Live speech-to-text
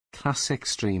classic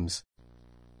streams.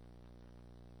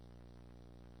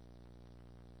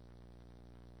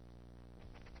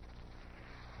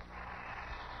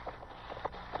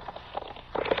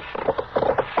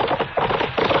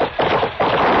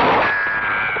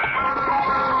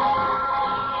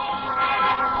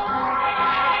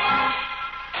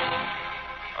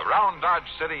 Around Dodge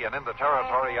City and in the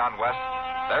territory on west,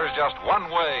 there's just one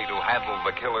way to handle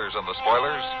the killers and the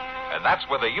spoilers, and that's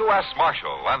with a U.S.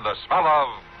 Marshal and the smell of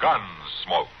gun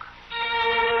smoke.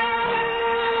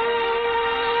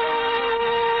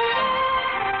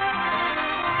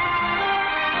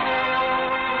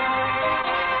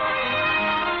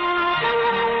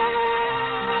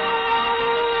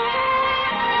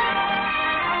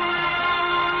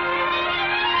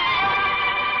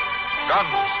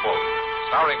 Gunsmoke,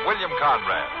 starring William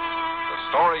Conrad. The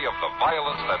story of the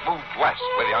violence that moved west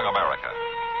with young America.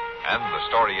 And the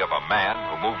story of a man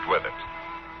who moved with it.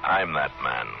 I'm that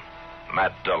man.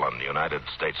 Matt Dillon, United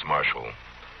States Marshal.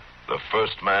 The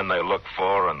first man they look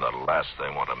for and the last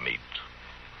they want to meet.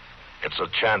 It's a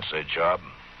chancy job,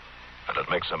 and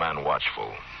it makes a man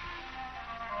watchful.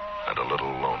 And a little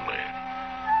lonely.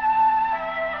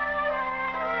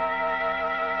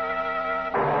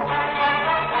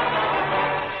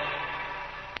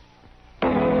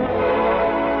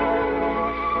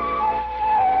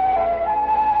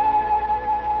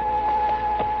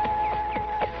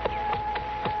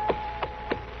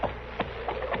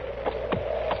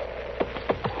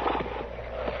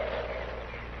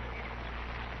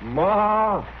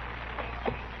 Ma!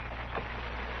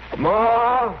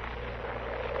 Ma!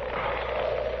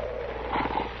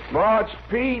 Ma, it's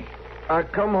Pete. I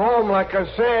come home like I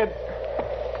said.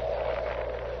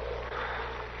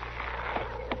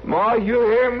 Ma, you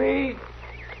hear me?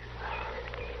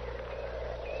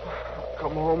 I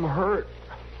come home hurt.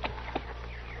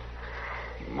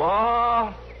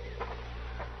 Ma!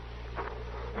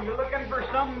 You looking for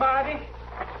somebody?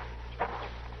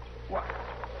 What?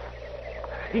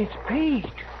 It's Pete.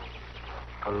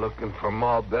 I'm looking for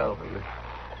Ma Belvin.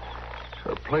 It's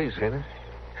her place, ain't it?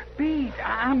 Pete,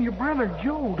 I'm your brother,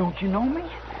 Joe. Don't you know me?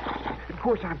 Of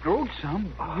course, I've growed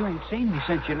some. You ain't seen me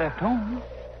since you left home.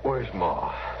 Where's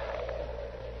Ma?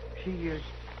 She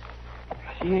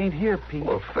ain't here, Pete.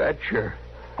 Well, fetch her.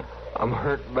 I'm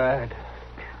hurt bad.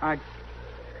 I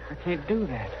can't do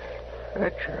that.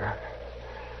 Fetch her.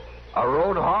 I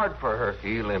rode hard for her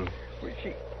healing.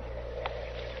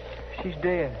 She's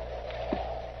dead.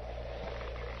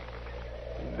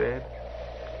 Dead?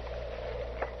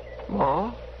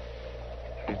 Ma?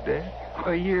 She's dead?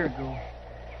 A year ago.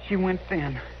 She went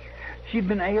thin. She'd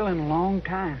been ailing a long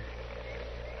time.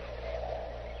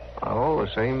 I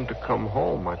always aimed to come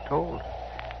home, I told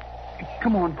her.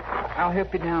 Come on. I'll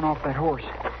help you down off that horse.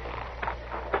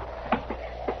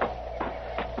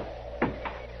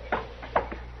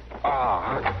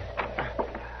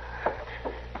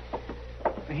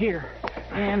 Here,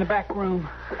 in the back room.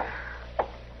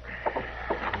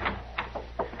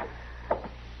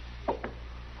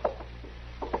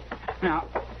 Now,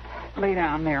 lay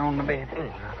down there on the bed.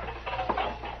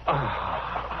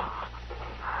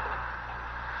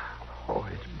 Oh,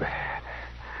 it's bad.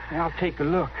 I'll take a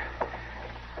look.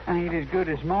 I ain't as good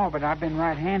as Ma, but I've been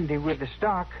right handy with the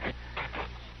stock.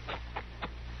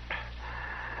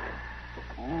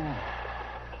 Oh.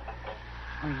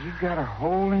 Well, you got a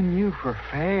hole in you for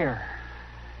fair.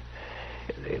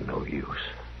 It ain't no use.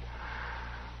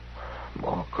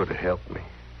 Ma could have helped me.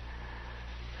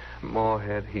 Ma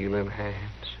had healing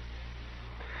hands.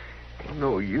 Ain't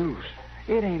no use.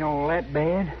 It ain't all that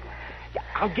bad.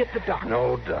 I'll get the doctor.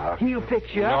 No doc. He'll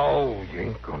fix you up. No, you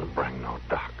ain't gonna bring no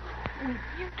doc.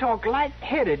 You talk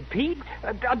light-headed, Pete.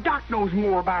 A doc knows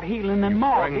more about healing than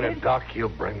Ma Bring did. the doc, you'll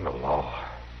bring the law.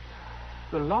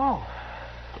 The law?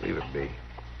 Leave it be.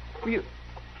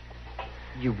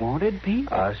 You wanted,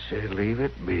 Pete? I said leave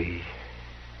it be.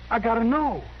 I gotta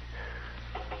know.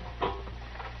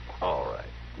 All right,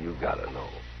 you gotta know.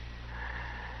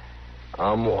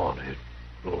 I'm wanted.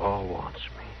 The law wants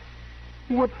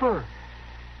me. What for?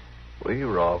 We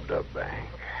robbed a bank.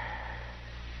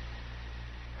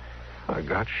 I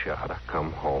got shot. I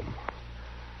come home.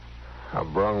 I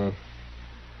brung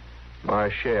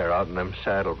my share out in them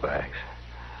saddlebags.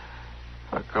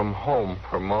 I come home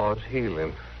for Ma's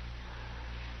healing.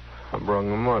 I brung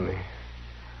the money.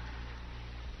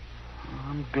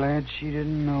 I'm glad she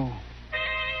didn't know.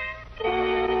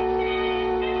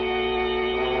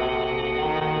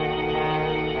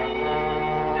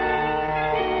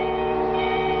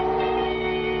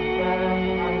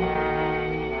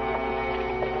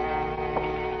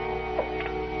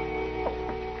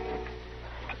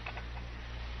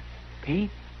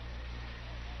 Pete,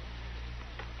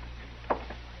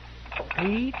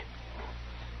 Pete.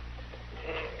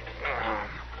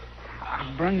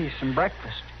 I'll bring you some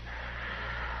breakfast.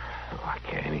 Oh, I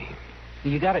can't eat.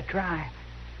 You gotta try.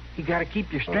 You gotta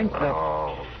keep your strength up.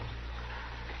 Oh,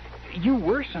 You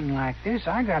worsen like this,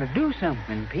 I gotta do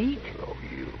something, Pete. no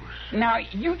use. Now,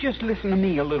 you just listen to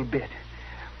me a little bit.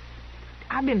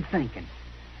 I've been thinking.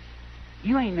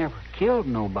 You ain't never killed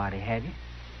nobody, have you?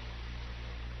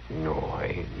 No, I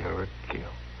ain't never killed.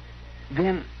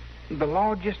 Then the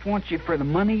law just wants you for the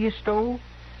money you stole?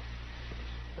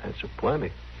 That's a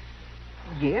plenty.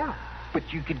 Yeah, but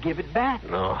you could give it back.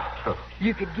 No.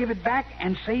 You could give it back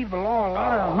and save the law a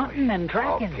lot of hunting and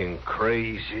tracking. Talking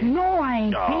crazy. No, I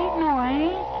ain't, Pete. Oh, No, I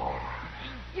ain't. oh.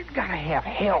 You gotta have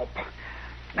help.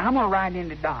 Now, I'm gonna ride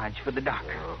into Dodge for the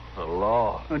doctor. The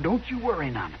law. Now, don't you worry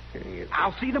none.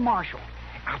 I'll see the marshal.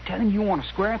 I'll tell him you want to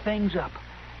square things up.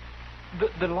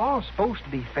 The law's supposed to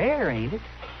be fair, ain't it?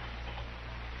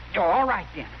 Oh, all right,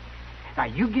 then. Now,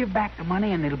 you give back the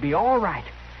money, and it'll be all right.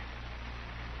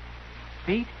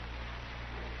 Pete?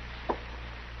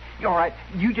 All right,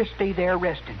 you just stay there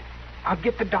resting. I'll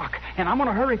get the doc, and I'm going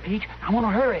to hurry, Pete. I'm going to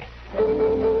hurry.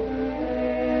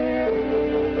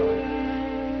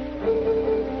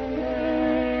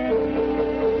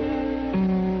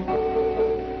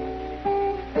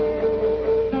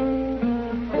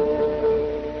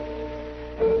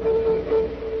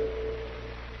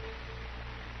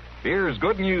 Here's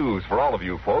good news for all of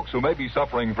you folks who may be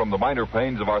suffering from the minor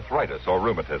pains of arthritis or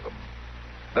rheumatism.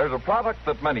 There's a product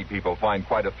that many people find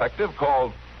quite effective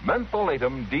called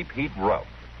Mentholatum Deep Heat Rub.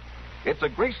 It's a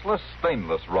greaseless,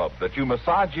 stainless rub that you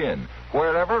massage in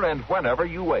wherever and whenever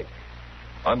you wake.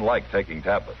 Unlike taking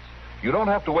tablets, you don't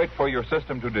have to wait for your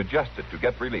system to digest it to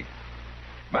get relief.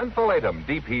 Mentholatum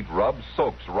Deep Heat Rub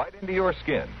soaks right into your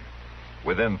skin.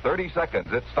 Within 30 seconds,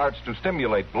 it starts to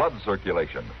stimulate blood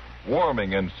circulation,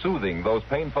 warming and soothing those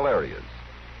painful areas.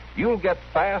 You'll get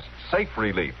fast, safe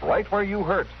relief right where you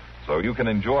hurt, so you can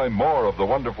enjoy more of the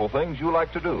wonderful things you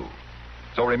like to do.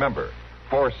 So remember,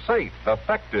 for safe,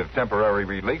 effective temporary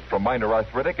relief from minor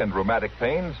arthritic and rheumatic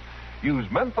pains, use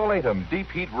Mentholatum Deep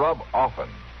Heat Rub often.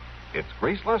 It's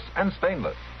greaseless and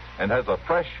stainless and has a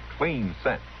fresh, clean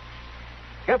scent.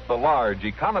 Get the large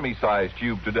economy-size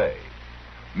tube today.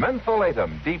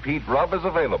 Mentholatum Deep Heat Rub is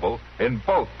available in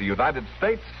both the United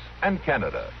States and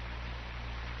Canada.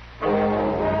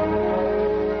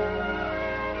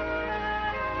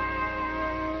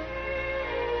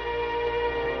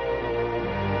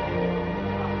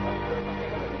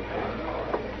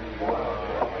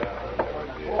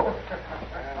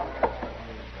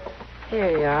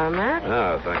 Here you are, Matt.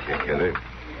 Oh, thank you, Kitty.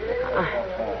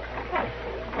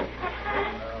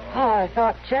 Oh, I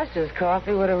thought Chester's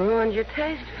coffee would have ruined your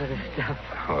taste for the stuff.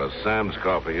 Well, Sam's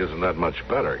coffee isn't that much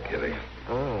better, Kitty.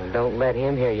 Oh, don't let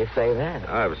him hear you say that.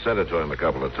 I've said it to him a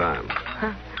couple of times.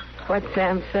 Huh? What'd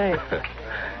Sam say?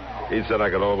 He said I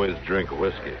could always drink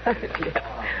whiskey.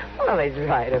 Well, he's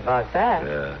right about that.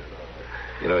 Yeah.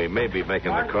 You know, he may be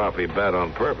making the coffee bad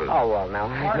on purpose. Oh, well, now,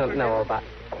 I don't know about...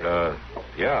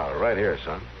 Yeah, right here,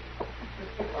 son.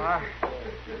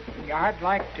 I'd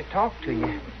like to talk to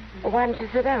you. Well, why don't you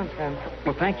sit down, son?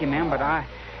 Well, thank you, ma'am, but I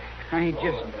ain't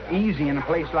just easy in a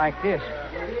place like this.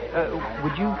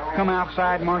 Would you come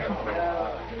outside, Marshal?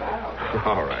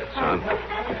 All right, son.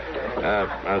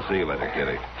 I'll see you later,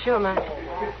 Kitty. Sure, Matt.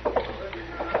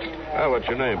 Oh, what's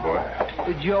your name, boy?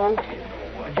 Joe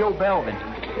Belvin.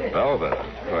 Belvin.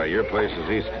 Why, your place is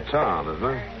east of town, isn't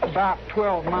it? About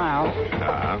 12 miles.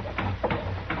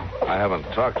 I haven't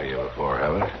talked to you before,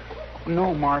 have I?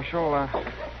 No, Marshal.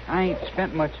 I ain't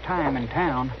spent much time in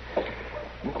town.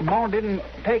 Ma didn't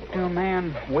take to a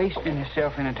man wasting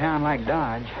himself in a town like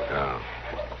Dodge. Oh.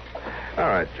 All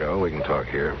right, Joe, we can talk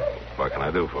here. What can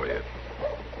I do for you?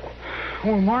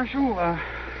 Well, Marshal,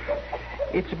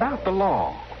 it's about the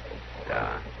law.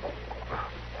 Yeah.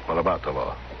 What about the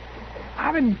law?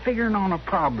 I've been figuring on a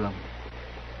problem.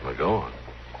 Well, go on.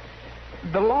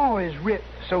 The law is writ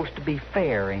so's to be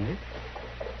fair, ain't it?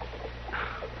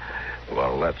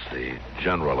 Well, that's the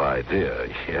general idea,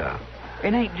 yeah.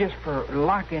 It ain't just for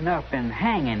locking up and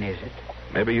hanging, is it?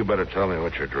 Maybe you better tell me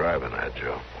what you're driving at,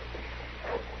 Joe.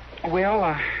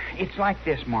 Well, it's like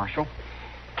this, Marshal.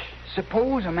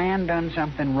 Suppose a man done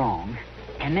something wrong,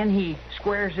 and then he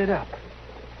squares it up.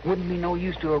 Wouldn't be no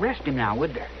use to arrest him now,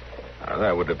 would there?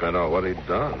 That would depend on what he'd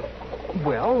done.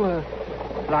 Well,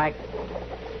 like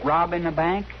robbing a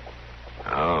bank?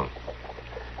 Oh.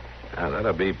 Now,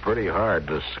 that'd be pretty hard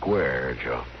to square,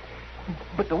 Joe.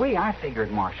 But the way I figure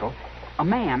it, Marshal, a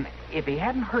man, if he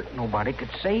hadn't hurt nobody, could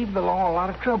save the law a lot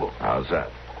of trouble. How's that?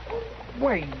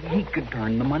 Well, he could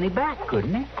turn the money back,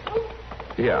 couldn't he?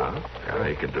 Yeah,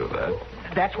 he could do that.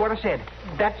 That's what I said.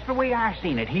 That's the way I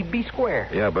seen it. He'd be square.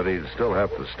 Yeah, but he'd still have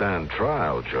to stand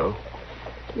trial, Joe.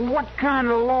 What kind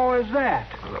of law is that?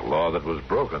 The law that was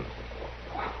broken.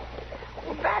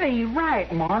 Well, that ain't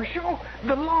right, Marshal.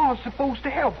 The law's supposed to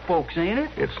help folks, ain't it?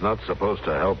 It's not supposed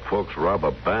to help folks rob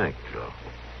a bank, Joe.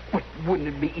 But wouldn't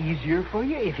it be easier for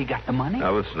you if you got the money?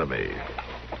 Now, listen to me.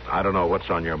 I don't know what's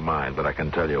on your mind, but I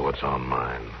can tell you what's on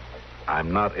mine.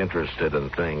 I'm not interested in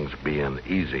things being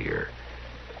easier.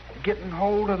 Getting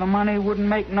hold of the money wouldn't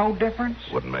make no difference?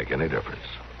 Wouldn't make any difference.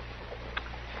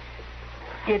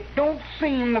 It don't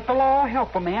seem that the law will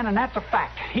help a man, and that's a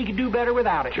fact. He could do better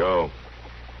without it. Joe,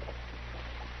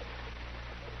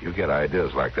 you get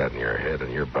ideas like that in your head,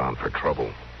 and you're bound for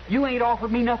trouble. You ain't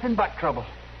offered me nothing but trouble.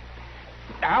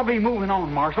 I'll be moving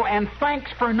on, Marshal, and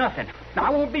thanks for nothing.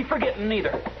 I won't be forgetting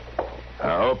neither.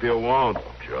 I hope you won't,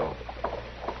 Joe.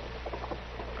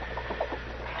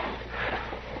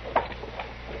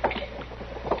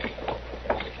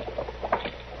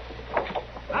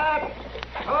 Matt!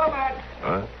 Oh, Matt!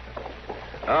 Huh?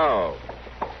 Oh.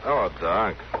 Hello,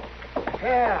 Doc.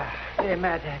 Yeah. Hey,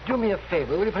 Matt, do me a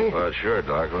favor, will you please? Well, sure,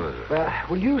 Doc. What is it? Well,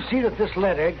 will you see that this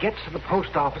letter gets to the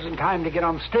post office in time to get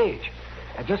on stage?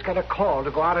 I just got a call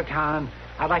to go out of town.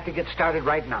 I'd like to get started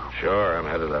right now. Sure, I'm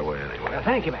headed that way anyway.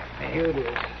 Thank you, Matt. Here it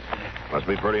is. Must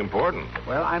be pretty important.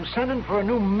 Well, I'm sending for a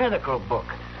new medical book.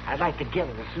 I'd like to get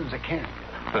it as soon as I can.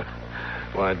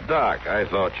 Why, Doc, I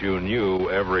thought you knew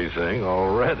everything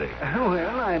already.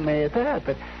 Well, I may at that,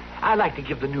 but I'd like to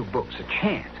give the new books a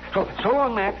chance. So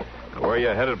long, Matt. Where are you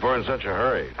headed for in such a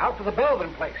hurry? Out to the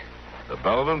Belvin place. The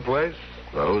Belvin place?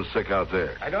 Well, who's sick out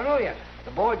there? I don't know yet.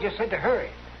 The boy just said to hurry.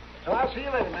 So I'll see you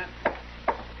later, Matt.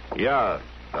 Yeah,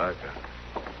 Doc.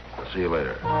 I'll see you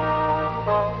later.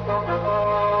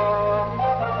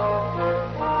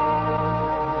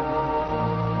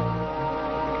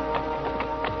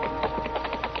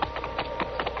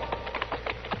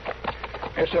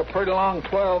 It's a pretty long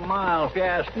 12 miles, if you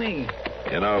ask me.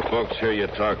 You know, folks hear you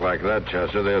talk like that,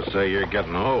 Chester, they'll say you're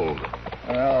getting old.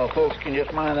 Well, folks can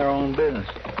just mind their own business.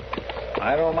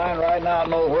 I don't mind riding out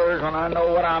nowheres when I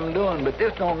know what I'm doing, but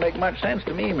this don't make much sense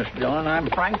to me, Mr. Dillon. I'm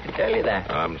frank to tell you that.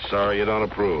 I'm sorry you don't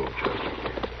approve,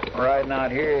 Chester. Riding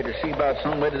out here to see about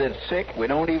somebody that's sick, we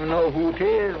don't even know who it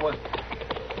is. Well,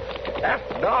 that's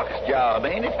Doc's job,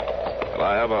 ain't it? Well,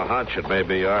 I have a hunch it may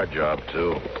be our job,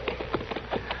 too.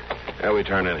 Yeah, we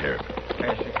turn in here.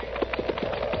 Yes, sir.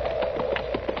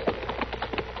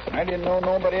 I didn't know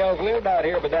nobody else lived out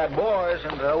here but that boy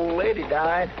since the old lady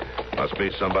died. Must be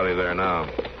somebody there now.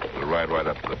 We'll ride right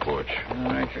up to the porch. All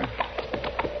right, sir.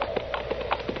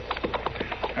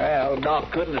 Well,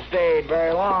 Doc couldn't have stayed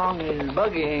very long. His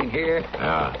buggy ain't here.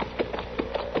 Yeah.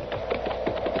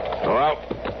 Well,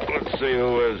 let's see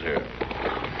who is here.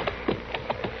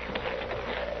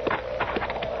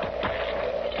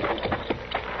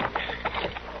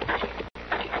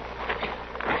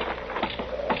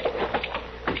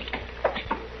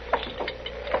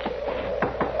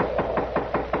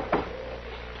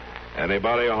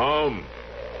 Anybody home?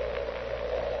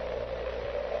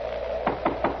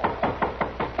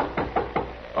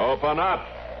 Open up.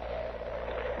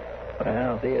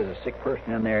 Well, if there's a sick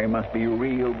person in there, he must be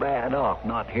real bad off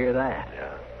not to hear that.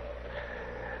 Yeah.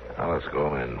 Now, let's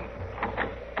go in.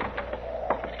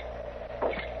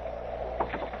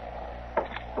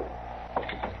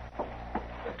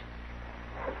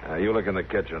 Now, you look in the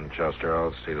kitchen, Chester.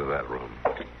 I'll see to that room.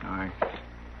 All right.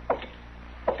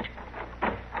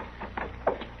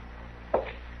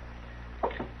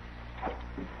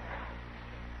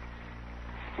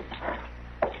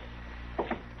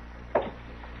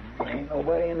 Ain't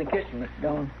nobody in the kitchen, Mr.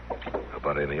 Dillon.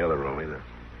 Nobody in the other room either.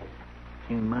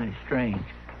 Seems mighty strange.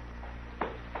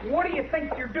 What do you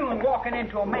think you're doing walking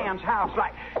into a man's house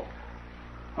like...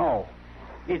 Oh,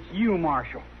 it's you,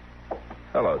 Marshal.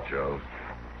 Hello, Joe.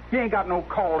 You ain't got no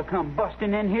call to come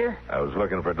busting in here. I was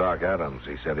looking for Doc Adams.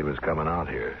 He said he was coming out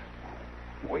here.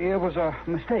 Well, it was a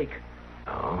mistake.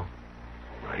 Oh?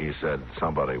 He said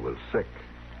somebody was sick.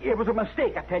 It was a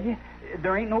mistake, I tell you.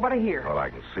 There ain't nobody here. Well, I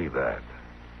can see that.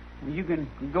 You can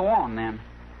go on, then.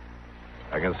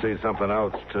 I can see something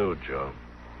else, too, Joe.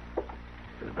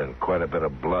 There's been quite a bit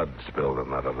of blood spilled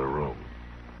in that other room.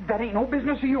 That ain't no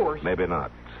business of yours. Maybe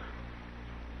not.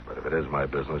 But if it is my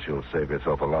business, you'll save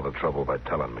yourself a lot of trouble by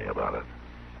telling me about it.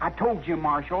 I told you,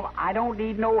 Marshal, I don't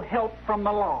need no help from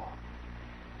the law.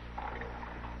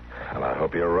 Well, I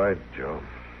hope you're right, Joe.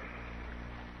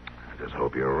 I just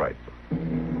hope you're right.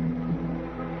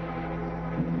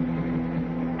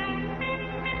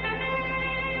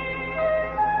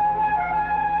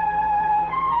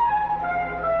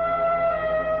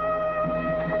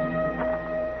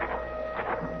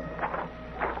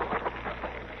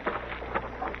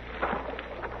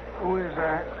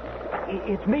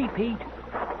 It's me, Pete.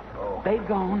 Oh. They've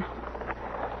gone.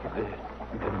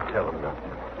 You didn't tell them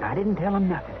nothing. I didn't tell them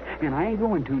nothing, and I ain't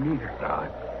going to neither.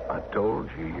 I told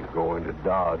you you're going to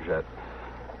Dodge. That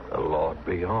the Lord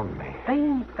be on me. They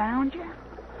ain't found you.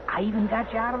 I even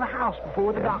got you out of the house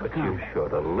before the doctor but come. you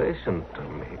should have listened to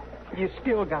me. You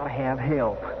still gotta have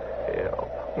help. Help.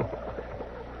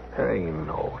 There ain't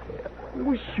no help.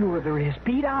 Well, sure there is,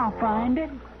 Pete. I'll find it.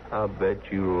 I bet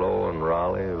you Lo and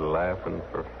Raleigh are laughing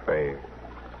for fair.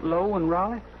 Lo and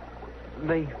Raleigh?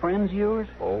 They friends of yours?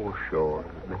 Oh, sure.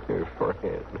 They're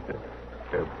friends.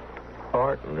 They're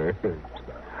partners.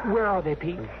 Where are they,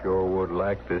 Pete? They sure would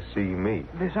like to see me.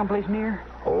 They're someplace near?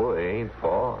 Oh, they ain't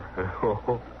far.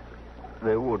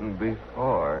 They wouldn't be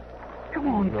far. Come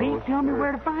on, No, Pete. Tell me sir.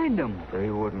 where to find them. They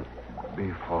wouldn't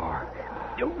be far.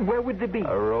 Where would they be?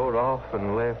 I rode off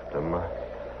and left them.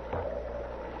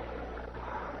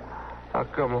 I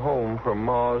come home from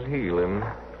Ma's healing.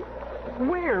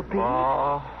 Where, Pete?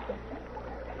 Ma.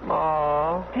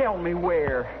 Tell me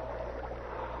where.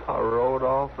 I rode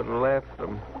off and left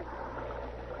them.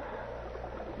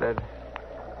 That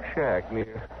shack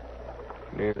near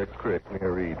the creek,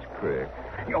 near Reed's Creek.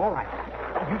 All right.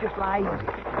 You just lie easy.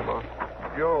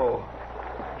 Joe.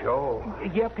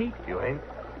 Yeah, Pete? You ain't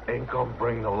gonna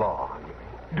bring the law on me.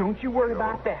 Don't you worry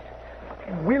about that.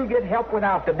 We'll get help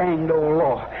without the danged old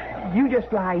law. You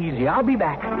just lie easy. I'll be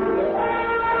back.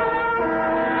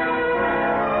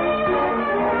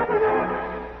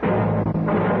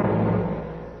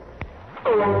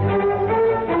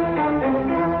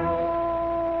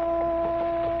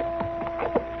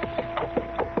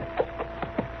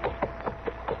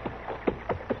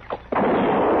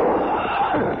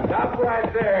 Stop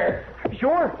right there.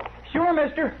 Sure,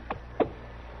 mister.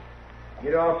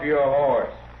 Get off your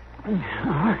horse.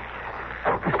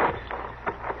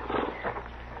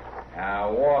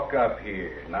 Now walk up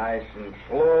here, nice and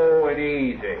slow and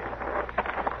easy.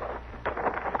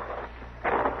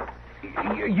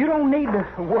 You don't need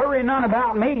to worry none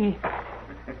about me.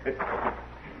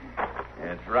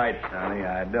 That's right, Sonny,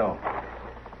 I don't.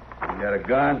 You got a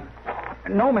gun?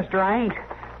 No, mister, I ain't.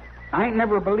 I ain't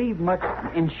never believed much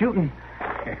in shooting.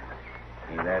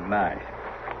 Ain't that nice?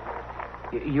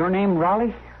 Your name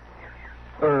Raleigh?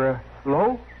 Or,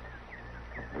 Lo?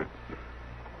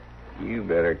 You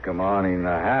better come on in the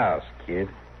house, kid.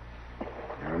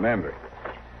 And remember,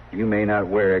 you may not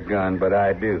wear a gun, but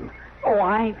I do. Oh,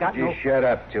 I ain't got Just shut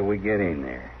up till we get in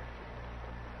there.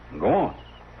 Go on.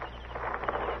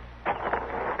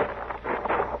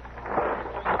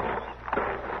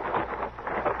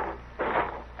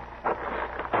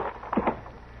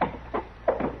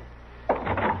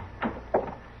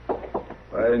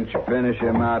 Why didn't you finish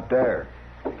him out there?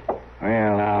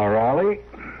 Well, now, Raleigh,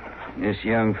 this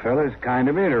young fella's kind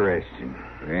of interesting.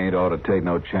 We ain't ought to take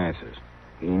no chances.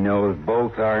 He knows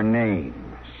both our names.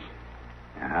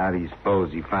 Now, how do you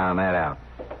suppose he found that out?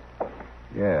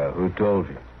 Yeah, who told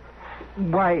you?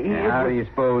 Why, And how do you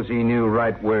suppose he knew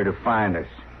right where to find us?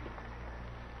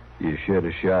 You should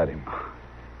have shot him.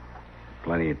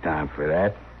 Plenty of time for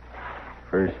that.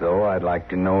 First, though, I'd like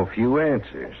to know a few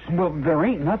answers. Well, there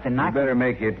ain't nothing You better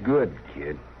make it good,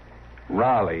 kid.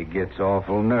 Raleigh gets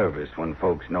awful nervous when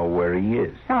folks know where he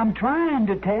is. I'm trying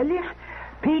to tell you.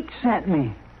 Pete sent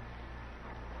me.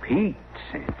 Pete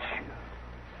sent you.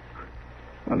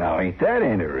 Well, now, ain't that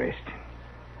interesting?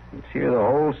 Let's hear the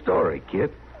whole story,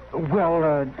 kid.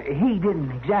 Well, he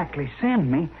didn't exactly send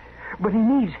me, but he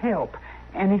needs help.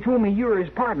 And he told me you were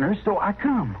his partner, so I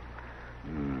come.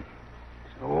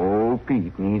 So old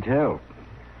Pete needs help.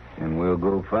 And we'll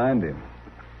go find him.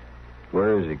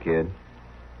 Where is he, kid?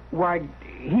 Why,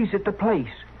 he's at the place.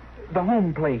 The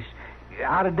home place.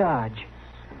 Out of Dodge.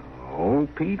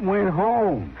 Old Pete went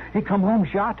home. He come home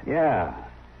shot. Yeah.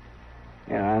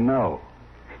 Yeah, I know.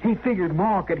 He figured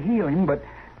Ma could heal him, but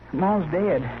Ma's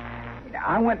dead.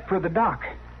 I went for the doc.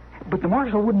 But the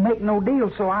marshal wouldn't make no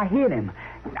deal, so I hid him.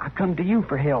 I come to you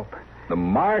for help. The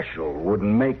marshal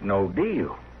wouldn't make no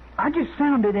deal. I just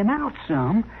sounded him out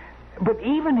some. But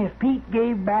even if Pete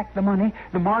gave back the money,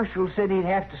 the marshal said he'd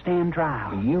have to stand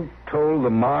trial. You told the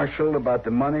marshal about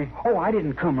the money? Oh, I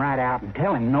didn't come right out and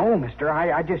tell him, no, mister.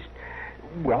 I just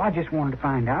wanted to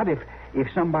find out if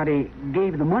somebody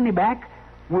gave the money back,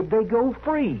 would they go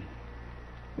free?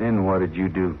 Then what did you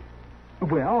do?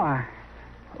 Well, I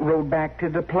rode back to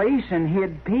the place and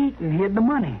hid Pete and hid the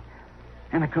money.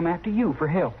 And I come after you for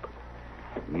help.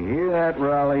 You hear that,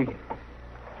 Raleigh?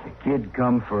 The kid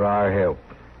come for our help.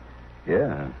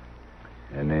 Yeah.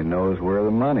 And he knows where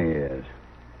the money is.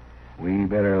 We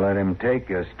better let him take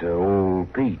us to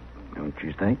old Pete, don't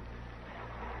you think?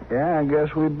 Yeah, I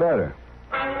guess we better.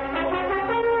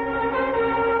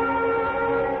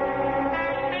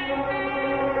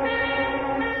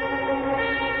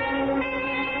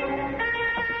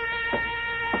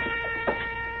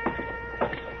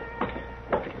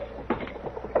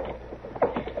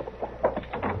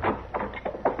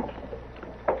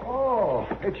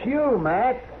 you,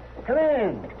 Matt. Come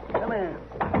in. Come in.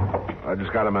 I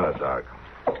just got a minute, Doc.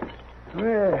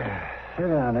 Well, sit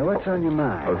down there. What's on your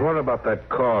mind? I was wondering about that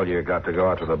call you got to go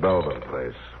out to the Belvin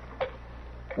place.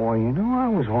 Well, I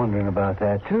was wondering about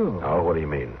that, too. Oh, what do you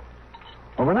mean?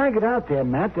 Well, when I got out there,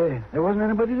 Matt, there wasn't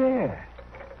anybody there.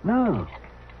 No.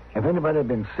 If anybody had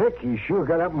been sick, he sure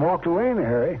got up and walked away in a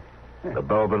hurry. The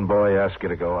Belvin boy asked you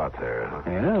to go out there, huh?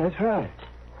 Yeah, that's right.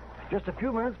 Just a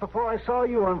few minutes before I saw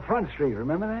you on Front Street,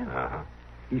 remember that? Uh-huh.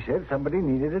 He said somebody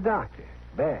needed a doctor.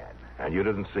 Bad. And you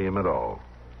didn't see him at all?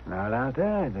 Not out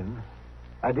there, I didn't.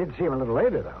 I did see him a little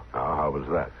later, though. Oh, how was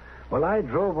that? Well, I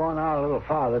drove on out a little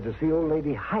farther to see old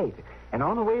lady Height, and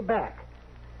on the way back,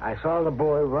 I saw the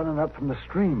boy running up from the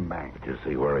stream bank. Did you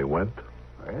see where he went?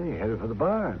 Well, he headed for the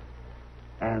barn.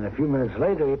 And a few minutes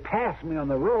later, he passed me on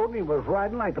the road, and he was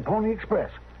riding like the Pony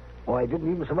Express. Why, he didn't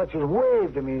even so much as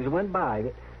wave to me as he went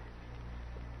by.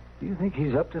 Do you think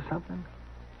he's up to something?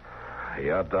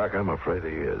 Yeah, Doc, I'm afraid he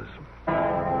is.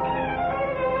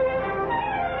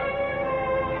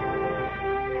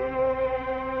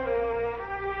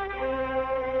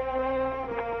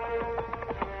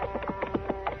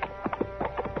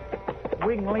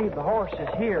 We can leave the horses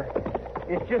here.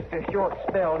 It's just a short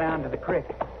spell down to the creek.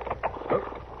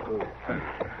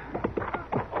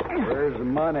 Where's the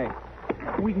money?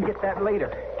 We can get that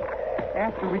later,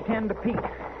 after we tend to Pete.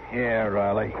 Yeah,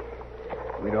 Riley.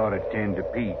 We'd ought to tend to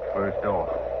Pete first off.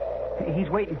 He's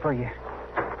waiting for you.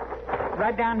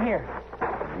 Right down here.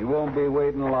 He won't be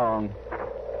waiting long.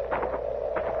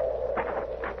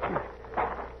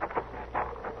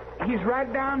 He's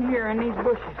right down here in these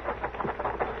bushes.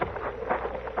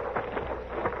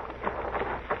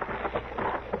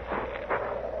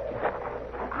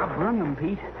 I brung them,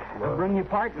 Pete. I brung you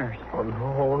partners. Oh,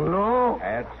 no.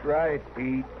 That's right,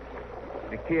 Pete.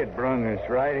 The kid brung us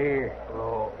right here.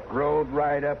 Oh, Rode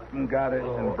right up and got us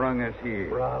and brung us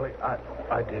here. Riley,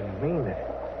 I didn't mean it.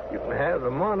 You can have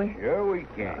the money. Sure we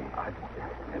can.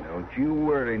 And don't you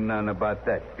worry none about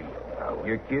that, Pete.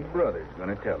 Your kid brother's going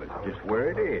to tell us just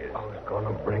where it is. I was going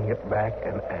to bring it back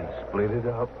and split it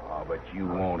up. Oh, but you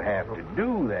won't have to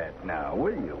do that now,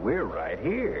 will you? We're right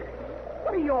here.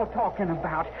 What are y'all talking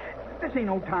about? This ain't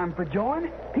no time for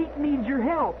jawing. Pete needs your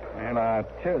help. And I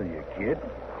tell you, kid,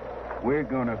 we're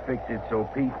going to fix it so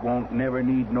Pete won't never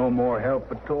need no more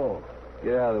help at all.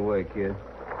 Get out of the way, kid.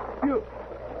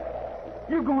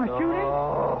 You're going to shoot him?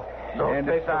 Oh, Stand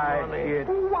aside, kid.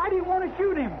 Why do you want to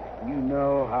shoot him? You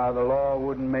know how the law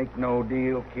wouldn't make no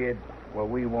deal, kid. Well,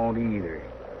 we won't either.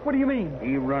 What do you mean?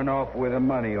 He run off with the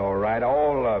money, all right,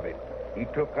 all of it. He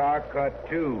took our cut,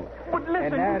 too. But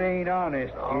listen... And that ain't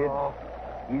honest, kid. Oh.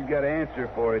 He's got to answer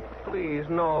for it. Please,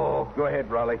 no. Go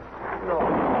ahead, Raleigh. No.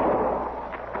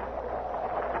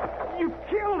 You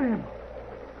killed him.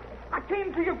 I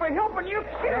came to you for help, and you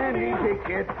killed Stand him. easy,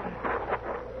 kid.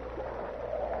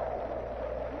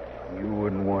 You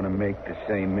wouldn't want to make the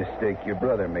same mistake your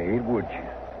brother made, would you?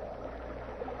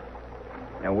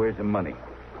 Now, where's the money?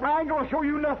 I ain't going to show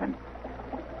you nothing.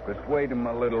 Persuade him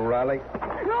a little, Riley.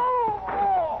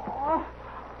 No!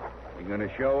 You going to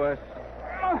show us?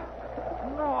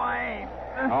 No, I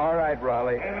ain't. All right,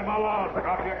 Riley. Get him alone.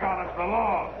 Drop your gun. It's the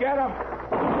law. Get him.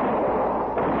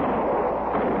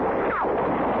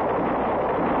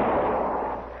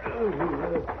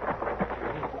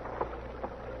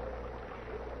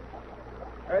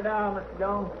 Right down, Mr.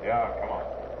 Jones. Yeah, come on.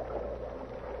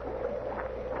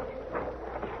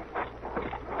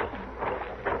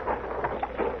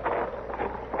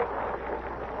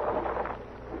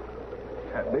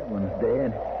 That big one's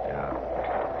dead. Yeah.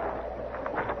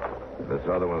 This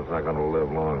other one's not going to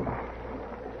live long.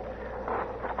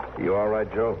 You all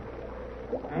right, Joe?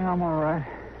 Yeah, I'm all right.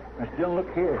 Mr. Jones,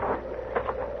 look here.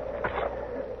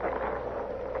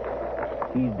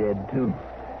 He's dead, too.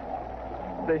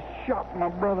 They shot my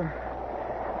brother.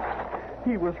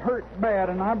 He was hurt bad,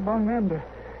 and I brung them to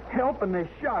help, and they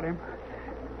shot him.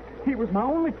 He was my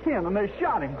only kin, and they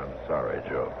shot him. I'm sorry,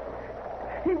 Joe.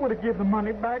 He would have given the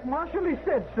money back, Marshal. He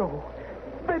said so.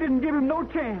 They didn't give him no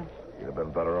chance. You'd have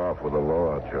been better off with the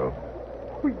law, Joe.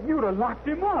 Well, you'd have locked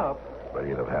him up. But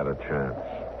you'd have had a chance.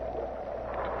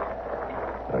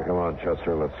 Now, come on,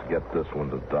 Chester. Let's get this one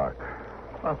to Doc.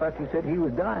 I thought you said he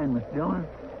was dying, Mr. Jones.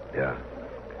 Yeah.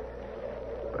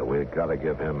 But we've got to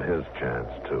give him his chance,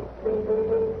 too.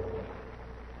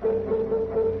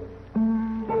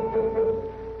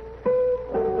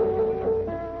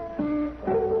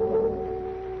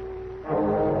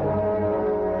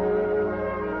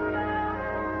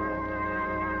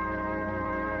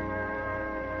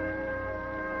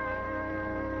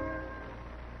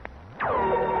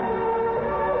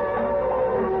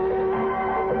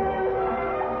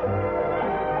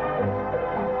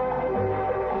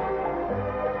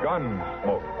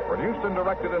 Gunsmoke. Produced and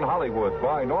directed in Hollywood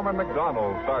by Norman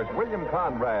Macdonald, stars William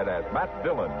Conrad as Matt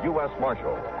Dillon, U.S.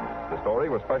 Marshal. The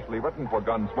story was specially written for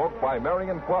Gunsmoke by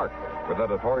Marion Clark, with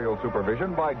editorial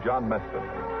supervision by John Meston.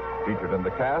 Featured in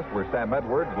the cast were Sam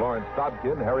Edwards, Lawrence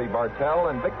Dobkin, Harry Bartell,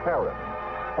 and Vic Perrin.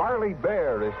 Farley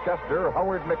Bear is Chester,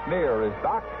 Howard McNear is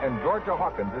Doc, and Georgia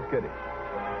Hawkins is Kitty.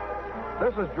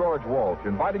 This is George Walsh,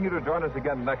 inviting you to join us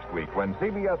again next week when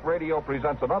CBS Radio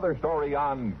presents another story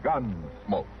on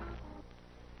Gunsmoke.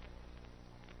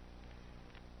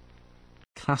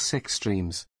 Classic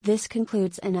Streams. This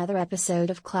concludes another episode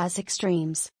of Classic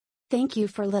Streams. Thank you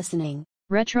for listening.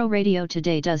 Retro Radio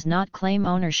Today does not claim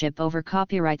ownership over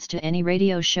copyrights to any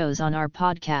radio shows on our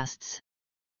podcasts.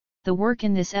 The work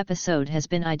in this episode has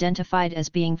been identified as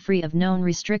being free of known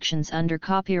restrictions under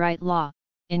copyright law,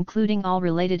 including all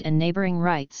related and neighboring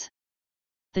rights.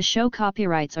 The show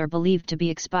copyrights are believed to be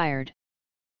expired.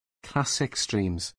 Classic Streams.